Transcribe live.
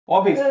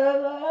One Piece. Wait!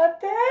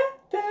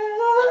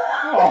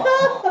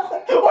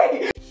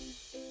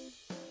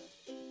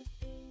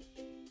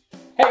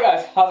 Hey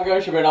guys, how's it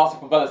going? Shibir and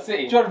Austin from Velo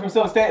City. Jordan from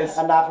Silver Status.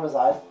 And now from his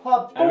eyes.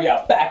 And we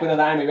are back with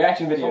another anime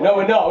reaction video. No,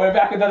 we're not. We're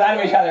back with another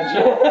anime challenge.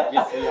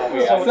 Yes,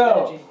 we are.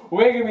 So,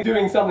 we're going to be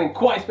doing something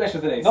quite special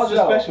today. Not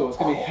just special, it's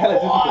going to be hella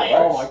difficult, right?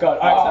 Oh my god.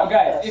 Alright, so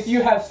guys, if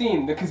you have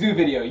seen the Kazoo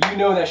video, you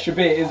know that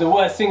Shibir is the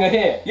worst singer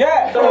here.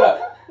 Yeah! So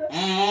look.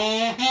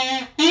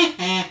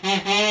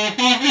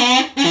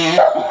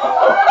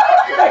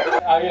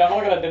 I mean, I'm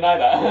not gonna deny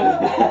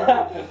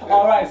that.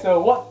 Alright, so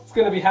what's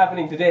gonna be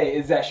happening today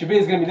is that Shibir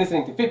is gonna be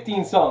listening to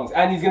 15 songs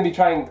and he's gonna be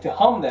trying to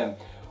hum them.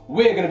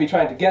 We're gonna be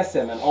trying to guess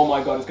them, and oh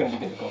my god, it's gonna be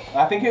difficult.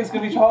 I think it's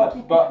gonna be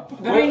hard, but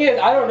the thing is,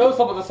 I don't know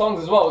some of the songs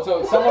as well,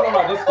 so someone on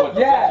our Discord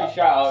actually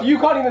shout out. So you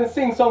can't even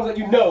sing songs that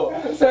you know,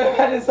 so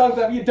that is songs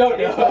that you don't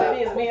know.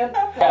 It is, man.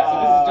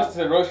 Yeah, so this is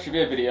just a roast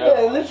Shibir video.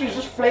 Yeah, literally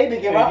just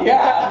flaming him up.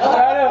 Yeah,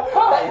 I know.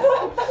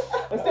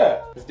 let's do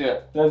it. Let's do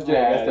it. Let's do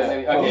it. Let's do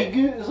it.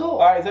 Okay.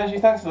 Alright,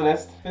 Zenshi, thanks for the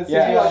list.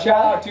 Yeah,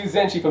 shout out to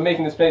Zenshi for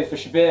making this playlist for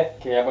Shibir.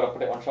 Okay, I'm gonna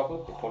put it on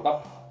shuffle. Hold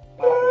up.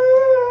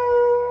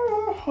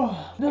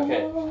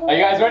 Okay, are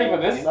you guys ready for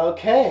this?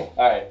 Okay.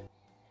 Alright.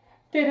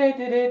 Yeah,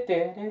 that's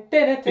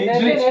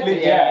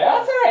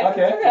alright.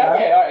 Okay.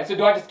 Okay, alright. So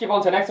do I just skip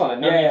on to the next one?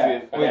 No need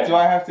to. Okay. Wait, do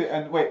I have to?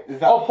 And wait, is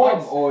that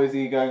points or is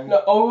he going?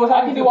 No,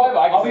 I can do either.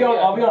 I'll be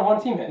on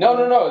one team here.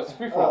 No, it's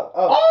free for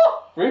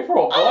all. Free for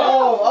all.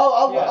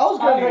 Boy. I was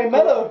going very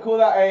mellow. Call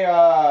that a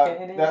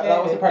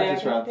that was a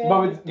practice round.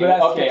 But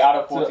that's okay, out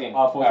of 14.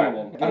 Out of 14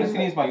 then. I'm just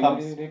gonna use my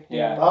thumbs.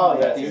 Yeah. Oh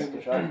yeah,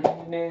 good try.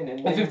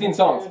 It's 15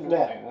 songs.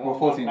 Yeah. Or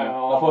 14 then.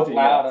 Or 14.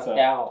 Yeah, so.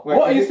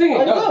 What are you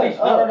singing?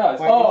 Oh, No.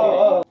 It's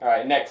oh.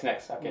 Alright, next.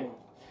 Okay.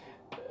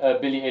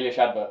 Billie Eilish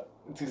advert.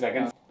 2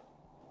 seconds.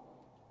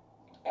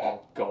 Oh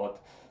god.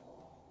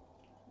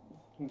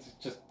 It's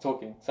just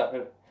talking.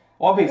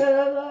 One Piece. Wait,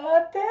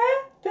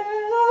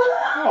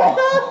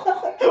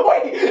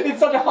 it's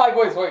such a high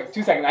voice. Wait,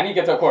 2 seconds. I need to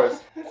get to a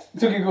chorus.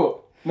 It's okay,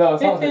 cool. No,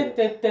 it's not.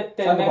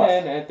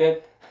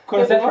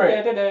 Chorus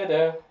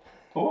separate.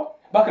 What?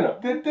 Baccano.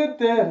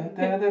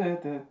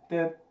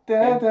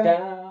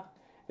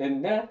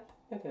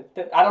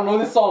 I don't know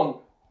this song.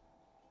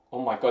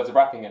 Oh my god, it's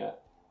rapping in it.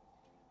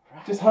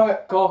 Just hum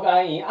it. Go.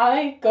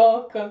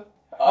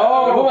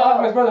 Oh,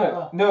 Alchemist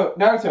Brotherhood. No,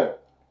 Naruto.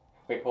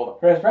 Wait, hold on.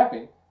 Where's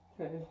rapping?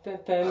 Wait, where's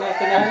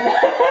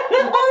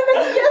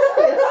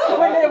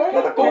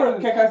the chorus?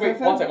 Okay, wait,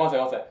 one sec.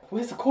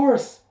 Where's the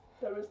chorus?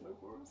 There is no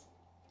chorus.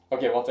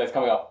 Okay, one sec, it's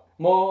coming up.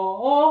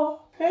 Mo.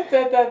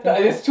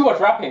 There's too much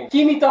rapping.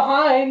 Kimi to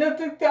high.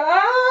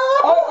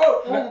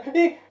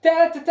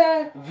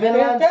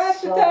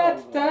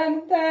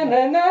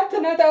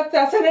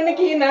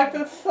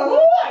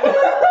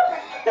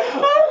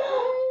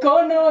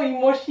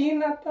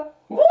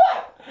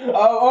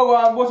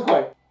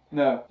 Waterkoi.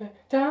 No. I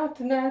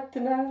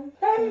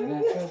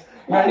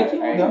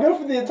know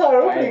for the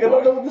entire opening, I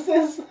don't know what this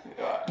is.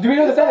 Do we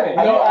know the sound of it?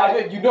 No,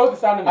 you know the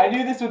sound of it. I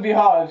knew this would be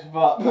hard,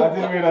 but I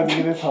didn't realize it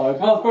would be this hard.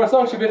 Well, for a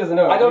song Shibir doesn't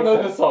know. I don't know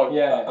this song.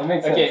 Yeah, it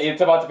makes sense. Okay, it's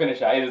about to finish.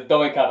 It is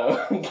Domekano.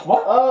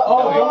 What?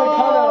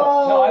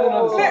 Domekano. No, I don't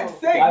know this song.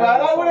 Sick, man.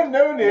 I would have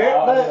known it.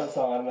 No, I don't know the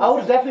song. I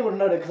would definitely would have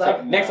known it because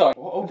I. Next song.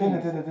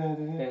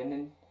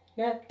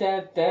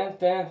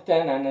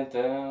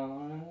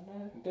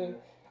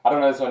 I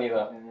don't know this one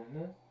either.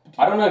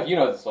 I don't know if you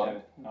know this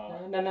one.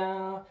 I'm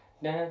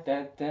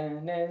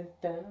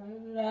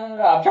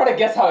trying to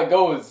guess how it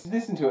goes.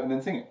 Listen to it and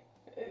then sing it.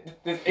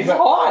 It's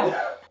hard.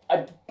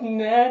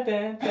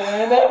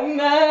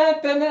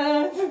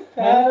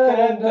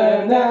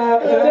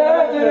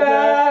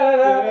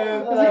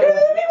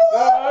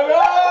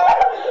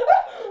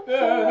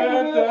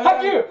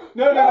 Haku!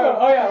 No.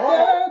 Oh yeah.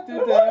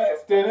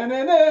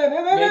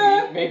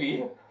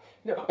 Maybe.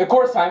 No. The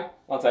chorus time.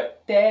 One sec.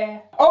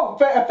 Oh,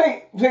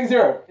 Fate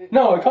Zero.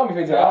 No, it can't be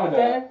Fate Zero. I don't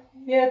know.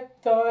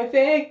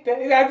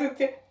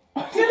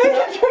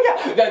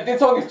 This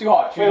song is too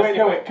hard.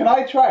 Wait. Can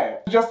I try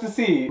it? Just to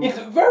see. It's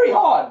very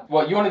hard.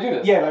 What, you want to do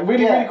this? Yeah, like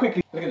really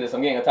quickly. Look at this,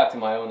 I'm getting attacked in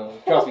my own.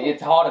 Trust me,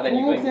 it's harder than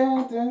you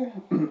think.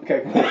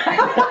 Okay.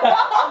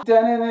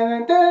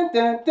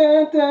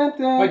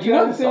 Wait, do you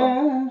know this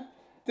song?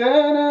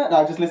 No,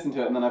 I just listened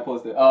to it and then I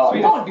paused it. Oh,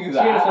 we don't do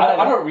that.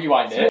 I don't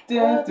rewind it.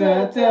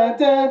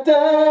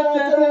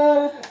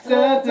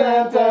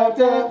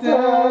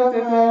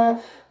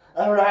 I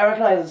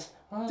recognize this.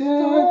 I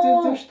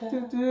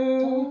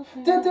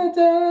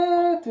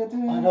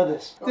know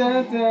this.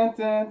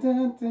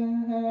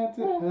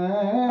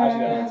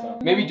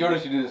 Maybe Jordan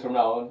should do this from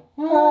now on.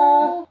 I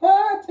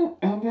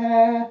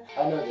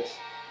know this.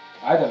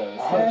 I don't know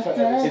this.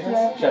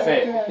 Should I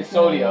say it? It's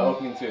solely an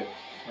opening too.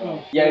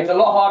 Yeah, it's a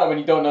lot harder when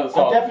you don't know the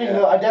song.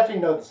 I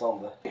definitely know the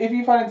song though. If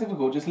you find it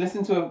difficult, just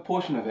listen to a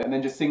portion of it and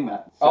then just sing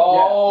that.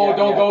 So,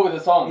 don't go with the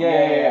song.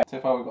 Yeah. So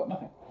far we've got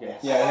nothing.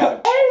 Yes. Yeah, we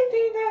haven't.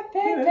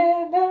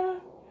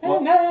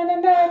 What?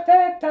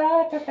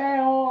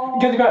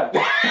 Get the crowd. Get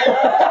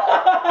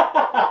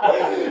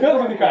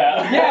the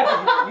crowd.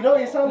 Yeah. You know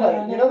what you sound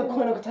like? You know the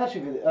Queen of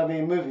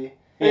Katachi movie?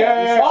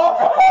 Yeah.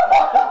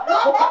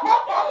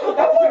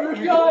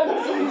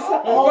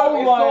 Oh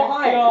it's my so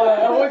high.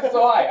 God. The voice is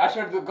so high. I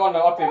should have gone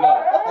an octave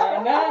lower.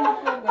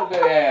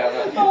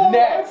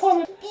 Next.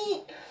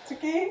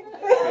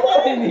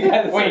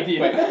 Wait.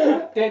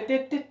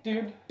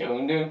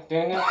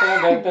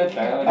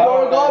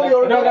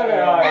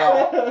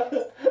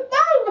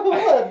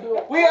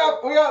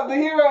 We are the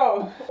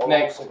hero.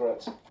 Next.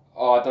 Cigarettes.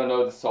 Oh, I don't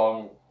know the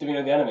song. Do we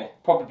know the anime?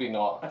 Probably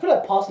not. I feel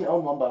like passing it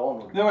on one by one.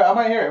 Would be. No, wait, I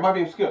might hear it. It might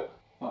be obscure.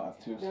 Oh,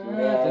 that's too obscure.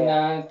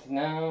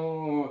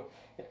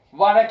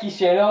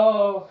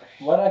 Warakishiro.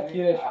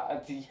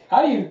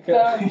 How do you?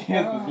 Yes,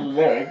 there's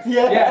lyrics.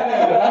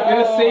 Yeah,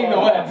 you're just saying the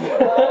words.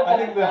 I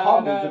think the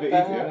hum is a bit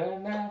easier.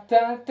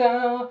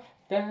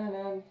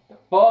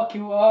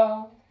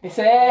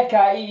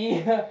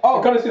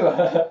 Oh,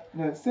 Konnichiwa.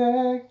 no,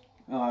 sick.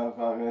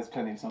 Oh, there's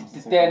plenty of songs.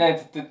 To sing.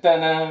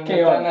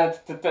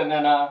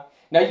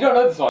 Now you don't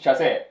know this one. Should I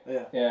say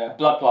it? Yeah.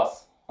 Blood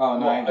Plus. Oh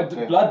no, I ain't got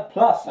it. Blood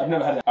Plus. I've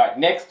never had it. Alright,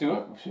 next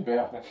to. Should be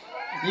up.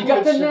 You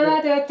got the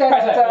That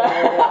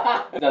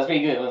was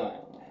pretty good, wasn't it?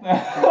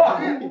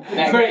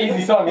 It's a very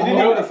easy song. You didn't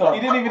know the song.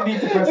 You didn't even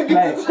need to press play.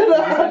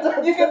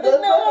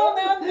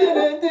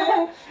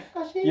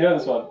 You know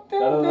this one. That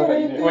doesn't look like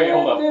you do. Wait,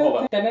 hold up.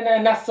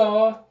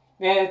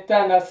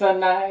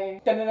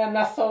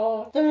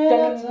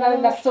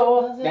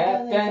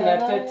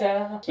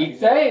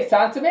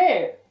 Sound to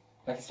me.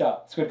 Lucky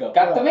Star. Squid Girl.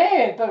 Got the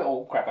man.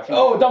 Oh crap! I should.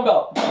 Oh,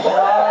 dumbbell.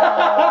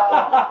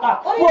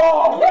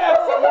 Whoa! Yes!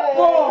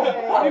 Whoa!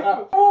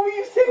 What were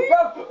you saying?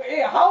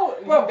 How?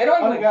 They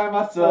don't even. I don't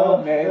know the song.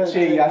 I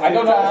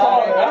don't know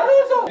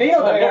the song. They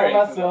know the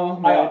lyrics.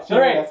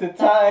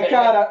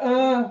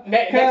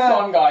 Next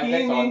song, guys.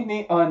 Next song.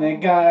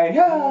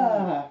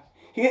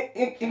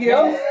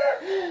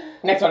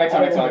 Next one.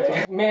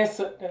 Miss.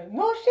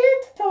 No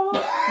shit.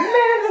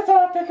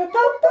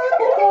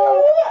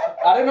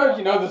 I don't know if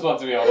you know this one,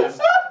 to be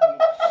honest.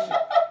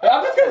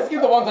 I'm just gonna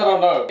skip the ones I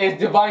don't know. It's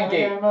Divine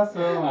Gate.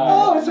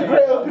 Oh, it's a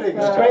great opening.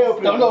 It's a great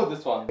opening. Don't know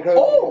this one.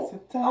 Oh!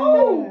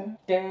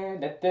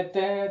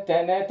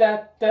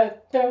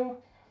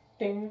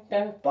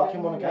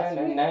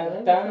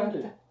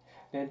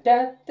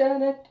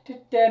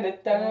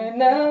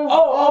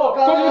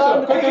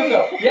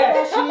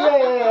 Yes.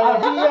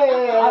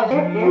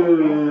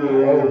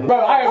 Bro,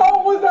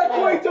 how was that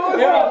quite awesome?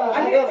 Yeah,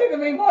 I didn't see the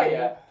main part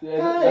yet. No.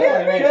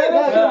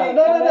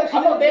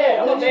 I'm not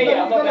there yet.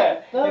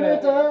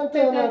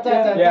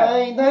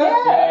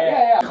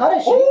 Yeah.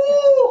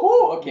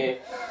 Ooh, okay.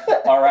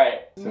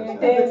 Alright. I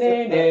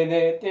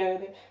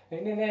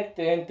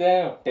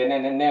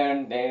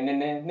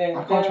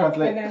can't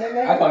translate. I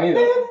can't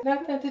either.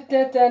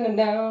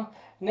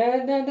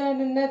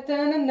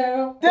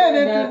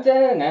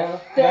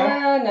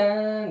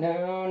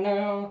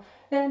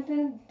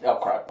 Oh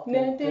crap.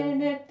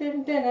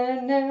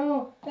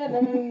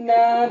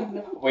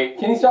 Wait,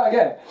 Can you start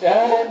again?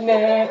 There's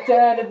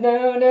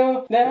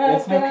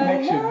no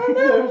connection.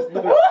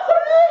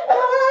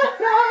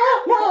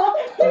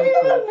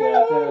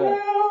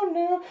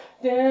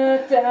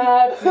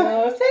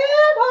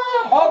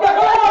 Oh my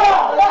God!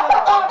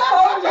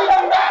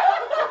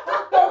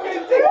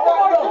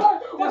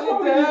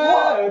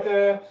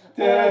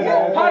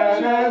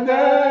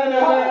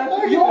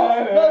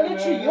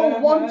 Literally, you're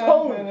one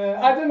tone.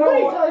 I don't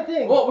know. Entire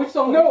thing. what? Which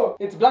song? No,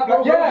 It's Black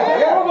Rover.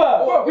 yeah,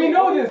 Rover. We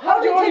know this.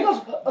 How do you take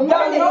us a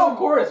That's minute? no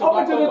chorus. of Up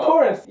Black into the Rover.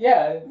 chorus.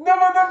 Yeah. No,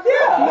 my God.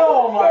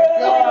 No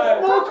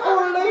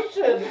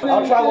correlation.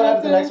 I'll try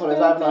whatever the next one is.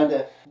 I have no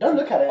idea. Don't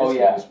look at it. Oh It's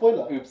yeah. a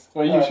spoiler. Oops.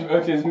 Well, you should.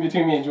 Okay, it's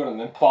between me and Jordan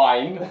then.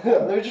 Fine.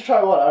 Let me just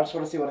try one. I just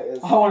want to see what it is.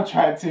 I want to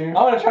try it too.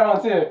 I want to try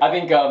one too. I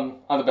think I'm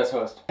the best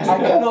host. I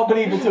cannot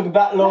believe it took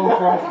that long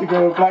for us to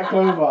go Black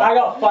Clover. I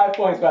got 5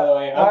 points, by the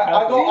way.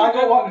 I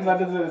got one because I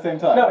did it at the same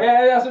time. No,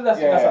 that's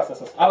Yeah.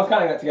 us. I was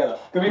counting that together.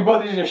 Because we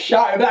both just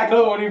shouted Black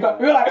Clover when we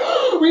were like,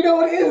 we know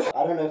what it is.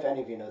 I don't know if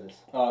any of you know this.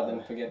 Oh,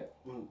 then forget it.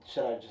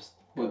 Should I just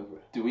go over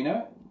it? Do we know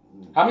it?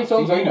 How many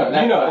songs Do are you you know?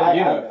 know? You know, I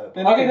you know.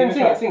 know. Okay, then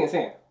sing it. Sing it.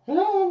 Sing us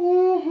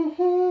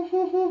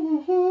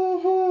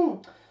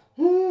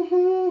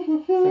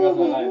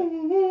the line.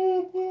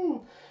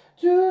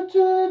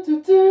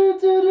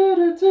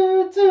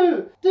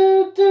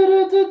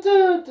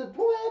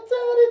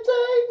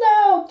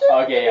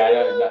 Okay,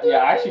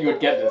 yeah, actually you would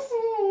get this. Is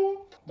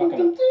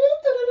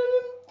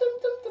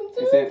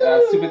it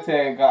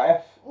Subite Ga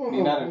F?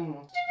 Ninadu.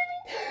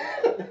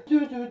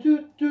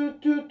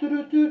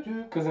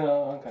 Cause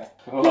okay.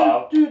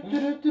 Wow.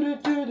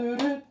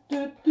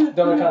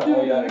 Don't count.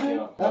 Oh yeah, it came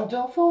up. And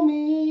don't for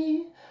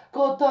me,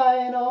 答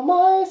えの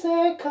ない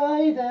世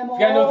界でも This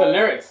guy knows the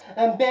lyrics.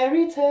 And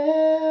fairy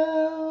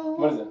tale.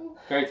 What is it?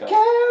 Fairy tale.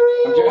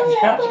 Carry I'm joking.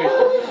 I'm joking.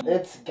 on.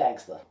 It's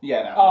gangster.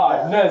 Yeah, no. Oh,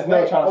 no, there's no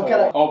Wait, chance. okay,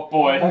 like- Oh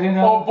boy. I didn't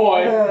know. Oh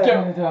boy. Jojo.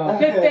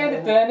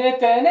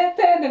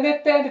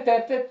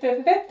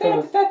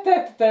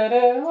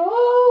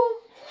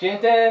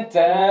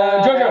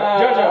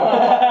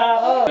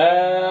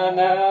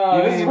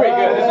 This is pretty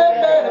good.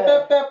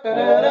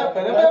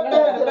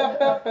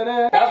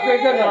 That's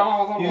pretty good.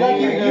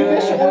 Like you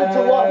mish it all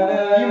into one.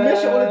 You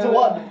mish it all into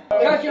one.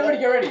 Guys,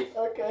 get ready.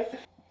 Okay.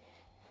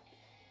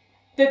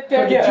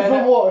 Yes.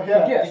 From what?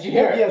 Yeah. Yes. Did you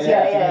hear it? Yes,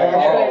 yeah. It's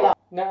very loud.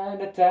 Na na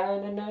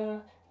na na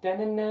na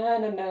na na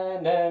na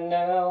na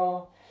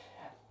na.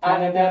 Ah,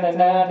 na na na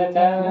na na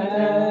na.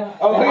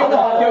 Oh, That was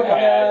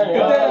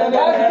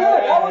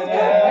good. That was good.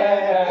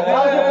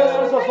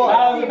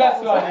 That was the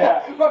best one.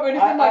 Yeah. But when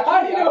it's in my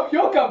How do key, you know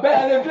Yoka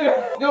better than Blue?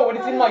 no, when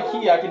it's in my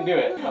key, I can do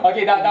it.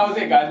 Okay, that was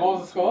it, guys. What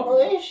was the score?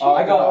 Oh,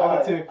 I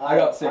got 2. I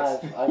got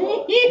 6.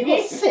 You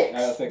got 6? I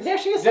got 6. There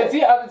she is. See,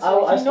 he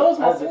knows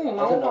my thing.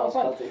 I don't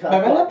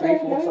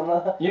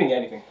know. You didn't get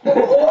anything.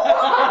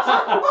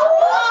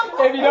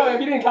 If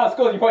you didn't count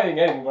scores, you probably didn't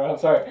get anything, bro. I'm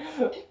sorry.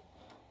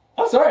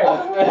 I'm sorry.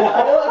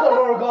 I know I got an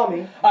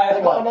origami. I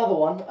got another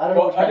one. I don't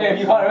know. Okay, if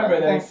you can't remember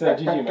it, then it's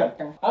GG, man.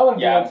 I want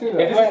to do one too.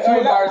 If this is too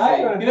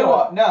embarrassing. You know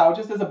what? Now,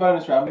 just as a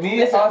bonus round,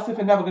 me, Asif,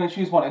 and Nev are going to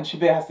choose one, and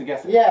Shabir has to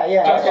guess it. Yeah. Okay.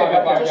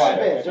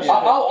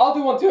 I'll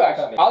do one too,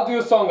 actually. I'll do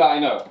a song that I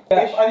know.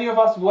 If any of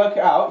us work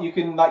it out, you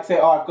can like say,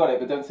 "Oh, I've got it,"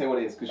 but don't say what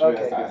it is because Shabir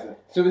has to guess it.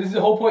 So this is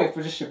the whole point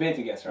for just Shabir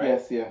to guess, right?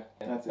 Yes, yeah.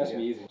 That's That it. should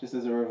be easy. Just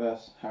as a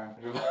reverse, Harry.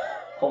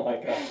 Oh my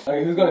god.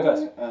 Okay, who's going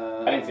first?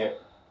 I didn't see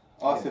it.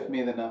 Asif,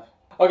 me, then Nev.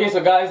 Okay, so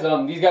guys,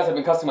 these guys have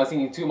been customizing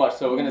singing too much,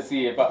 so we're gonna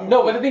see if.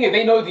 No, but the thing is,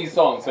 they know these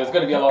songs, so it's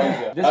gonna be a lot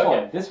easier.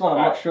 This one, I'm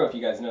not sure if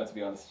you guys know, to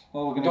be honest.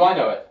 Well, we're gonna Do I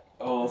know it?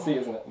 Oh, we'll see,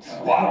 isn't it?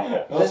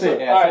 Wow. We'll see.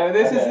 Yeah, Alright,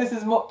 so this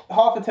is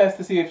half a test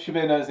to see if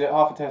Shabir knows it,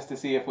 half a test to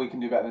see if we can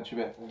do better than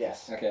Shabir.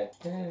 Yes. Okay.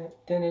 Sing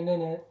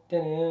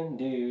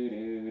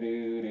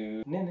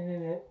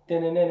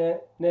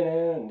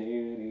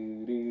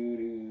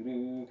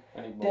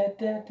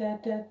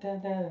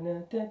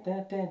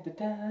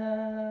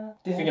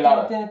it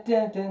louder.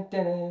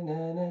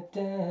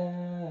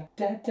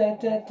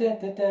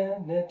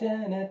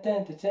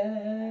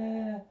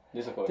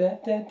 This is a chord. You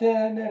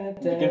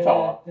can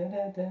tell.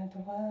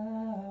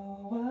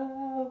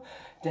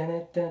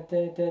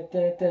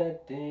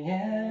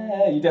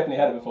 Yeah, you definitely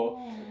had it before.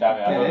 Damn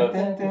it, I know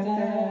that.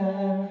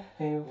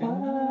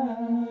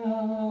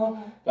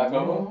 Black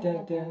Clover?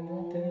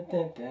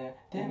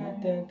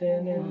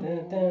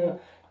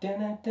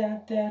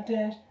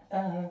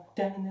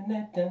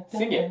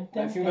 Sing it.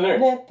 Like, sing the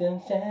lyrics. It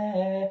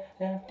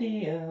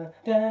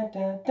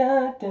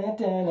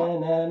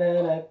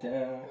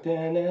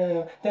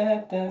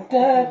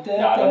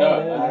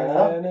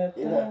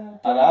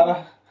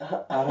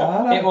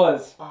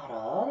was.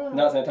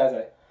 No, it's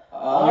Taizai.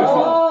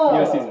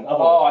 New season.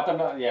 Oh, I don't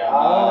know. Yeah, I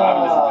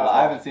haven't listened to this.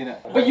 I haven't seen it.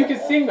 But you can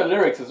sing the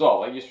lyrics as well.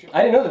 Like I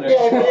didn't know the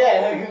lyrics.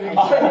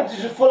 Yeah.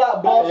 Just full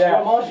out blast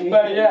Ramaji.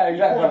 But yeah,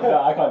 exactly.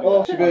 No, I can't do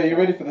that. Shabir, you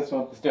ready for this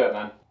one? Let's do it,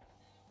 man.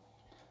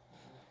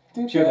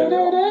 Shield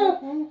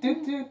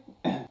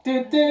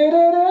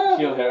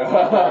Hero.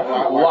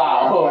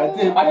 Wow. I can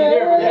hear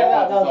it from here.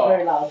 That was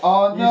very loud.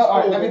 Oh no!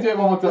 Alright, let me do it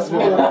one more You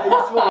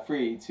time.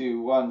 3, 2,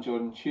 1.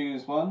 Jordan,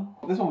 choose one.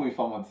 This one will be a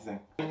fun one to sing.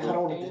 I kind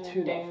of want to do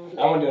two now.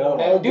 I want to do another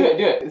one. Do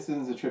it. This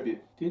one's a tribute.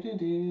 Oh,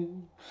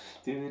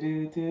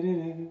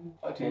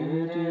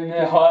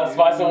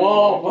 Spice of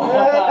Wolf.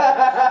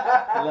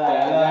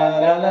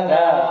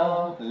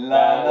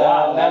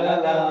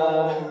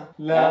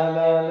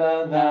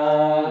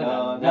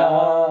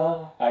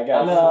 I guess. I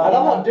love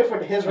how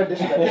different his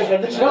rendition is. His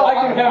rendition. No, I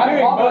can hear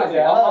it both.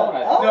 Yeah.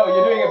 harmonizing. No,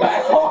 you're doing it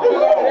back.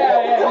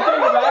 Yeah, he's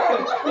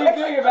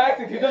doing it back.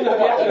 He's doing it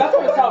back. That's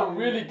gonna sound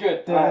really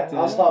good. Alright,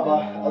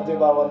 I'll do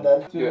my one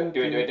then. Do it.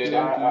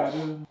 Alright.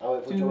 I'll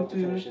wait for Jordan to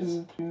finish his.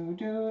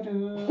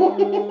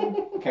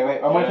 Okay,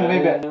 wait, I'm waiting for the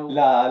main bit.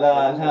 La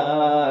la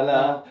la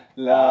la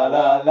la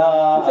la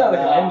la. It sounds like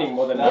an ending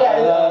more than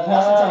Yeah,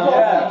 that's exactly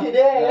what I was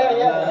thinking.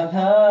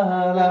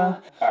 Yeah.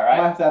 I Alright.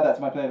 have to add that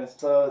to my playlist.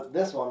 So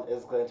this one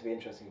is going to be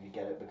interesting if you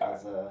get it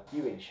because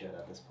you really should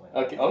at this point.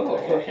 Okay. Oh,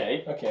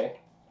 okay. Okay.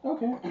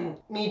 Okay.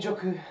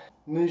 Mijoku,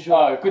 Mujo,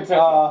 Oh, good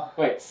sentence.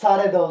 Wait.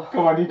 Saredo.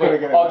 Come on, you gotta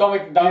get it. Oh, don't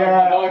make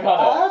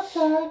Kana.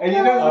 And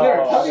you know the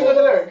lyrics. How do you know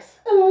the lyrics?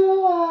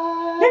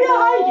 Nigga,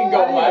 how you can go,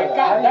 man?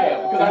 God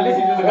damn. Because I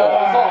listened to the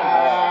goddamn song.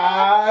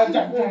 I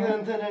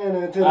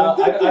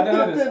don't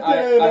know this. I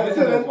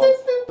listened to this once.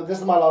 This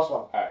is my last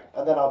one. Alright.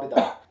 And then I'll be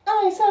done.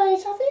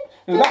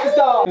 Lucky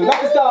Star!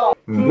 Lucky Star!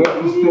 You're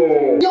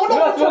You're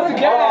not supposed to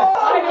get it. I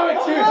know it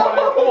too,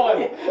 Jordan. Come on.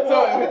 So,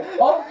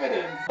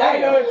 confidence. I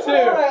know it too.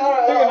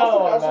 Alright. Pick another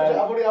one, I've man.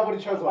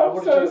 already chosen one. I'm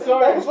so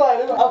sorry. It's fine.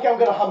 Okay, I'm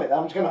gonna hum it.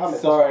 I'm just gonna hum it.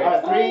 Sorry.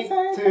 Alright, 3,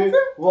 2,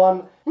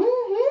 1.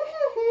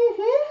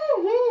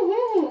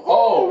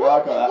 Oh, I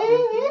got that.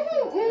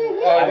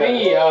 I think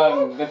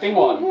the thing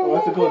one.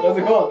 What's it called? What's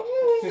it called?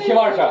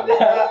 Himaru-chan.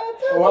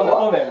 What's the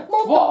full name?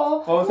 What?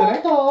 What was the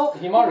name?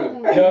 Himaru.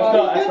 No, it's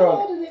not. That's wrong.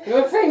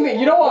 You're the same thing.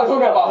 You know what I'm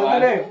talking about, What's the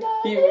man. name?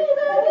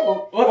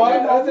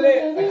 What's the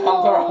name?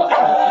 Hamtaro.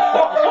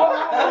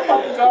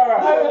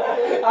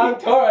 I'm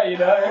Tora, you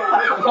know.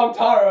 I'm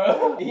Tara.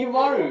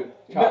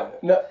 Himaru-chan.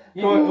 No.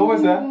 Come on, what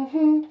was that?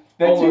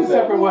 They're two Almost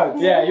there. separate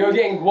words. Yeah, you're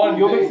getting one.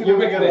 You're mixing you're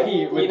them mixing the together.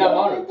 heat with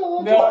Hinamaru.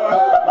 No.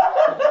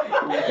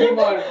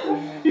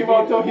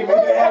 Himoto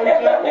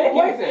Himaru-chan.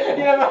 What is it?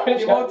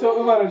 Himoto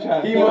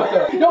Umaru-chan.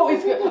 Himoto. No,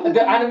 it's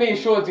the anime is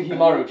short to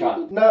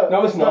Himaru-chan.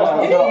 No, it's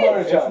not. It's not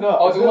Umaru-chan. It's not.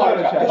 Oh, it's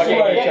Umaru-chan. It's Okay,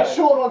 Umaru-chan. yeah, It's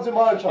short on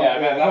Umaru-chan. Yeah,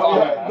 man, that's all I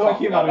meant. Not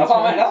Himaru-chan. That's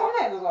all I meant. That's all I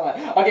meant. That's all I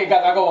meant. Okay,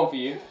 guys, I got one for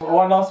you.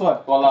 One last one.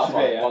 One last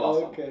one. Shibe, yeah. One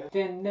last one. Okay.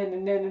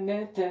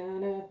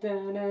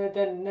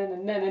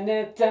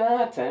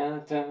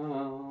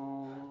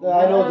 I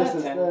know this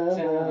is.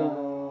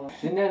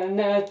 It's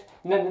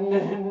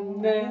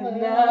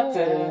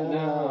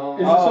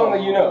a song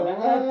that you know.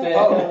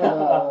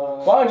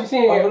 Why aren't you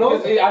singing it?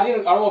 Because I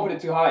don't want to put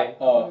it too high.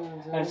 Oh.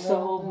 And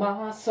sold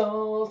my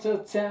soul to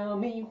tell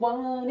me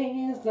what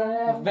is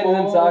left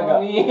Vinland for Saga.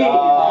 me.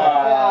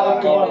 Ah,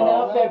 Giving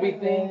up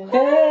everything.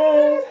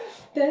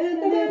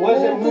 What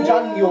is it?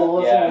 Mujanyo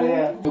or something?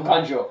 Yeah.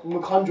 Mukanjo.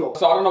 Mukanjo.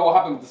 So I don't know what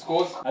happened with the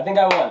scores. I think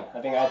I won. I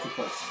think I had 6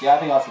 points. Yeah, I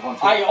think that's the one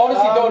too. I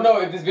honestly don't know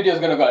if this video is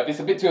gonna go. If it's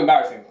a bit too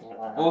embarrassing.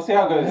 We'll see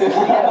how it goes.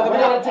 Yeah, we're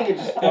gonna take it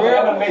just. The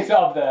real one makes it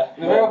up there.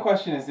 The real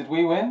question is, did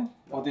we win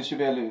or did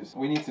Shibe lose?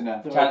 We need to know.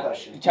 The real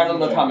question. Channel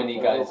no tamani,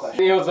 guys.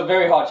 It was a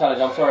very hard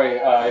challenge. I'm sorry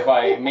if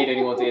I made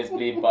anyone's ears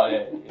bleed, but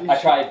I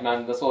tried,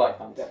 man. That's all I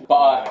can.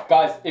 But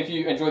guys, if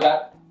you enjoyed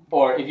that,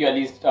 or if you at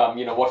least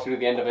watched through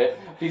the end of it,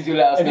 please do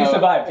let us know. If you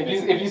survived,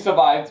 if you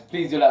survived,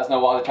 please do let us know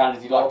what other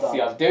challenges you'd like to see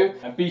us do.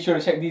 And be sure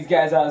to check these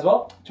guys out as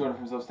well. Jordan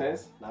from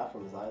upstairs. Nah,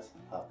 from his eyes.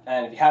 Up.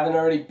 And if you haven't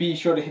already, be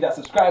sure to hit that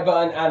subscribe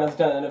button and also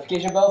turn on the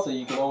notification bell so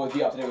you can always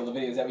be up to date with the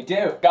videos that we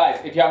do. Guys,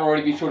 if you haven't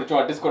already, be sure to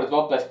join our Discord as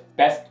well. Blessed.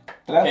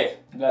 Okay.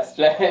 Blessed.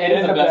 It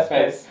is the best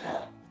place.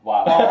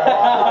 Wow.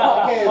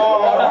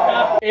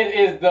 Okay. It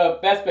is the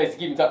best place to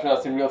keep in touch with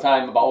us in real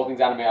time about all things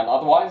anime and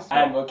otherwise.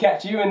 And we'll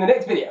catch you in the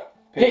next video.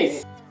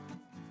 Peace.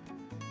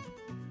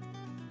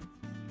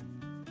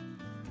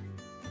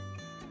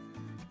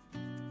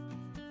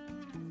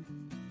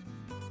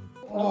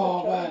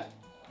 Oh, man.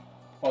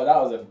 Oh, that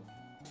was a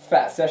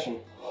fat session.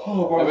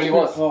 Oh, bro, It really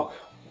was.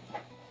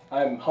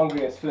 I'm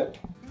hungry as flip.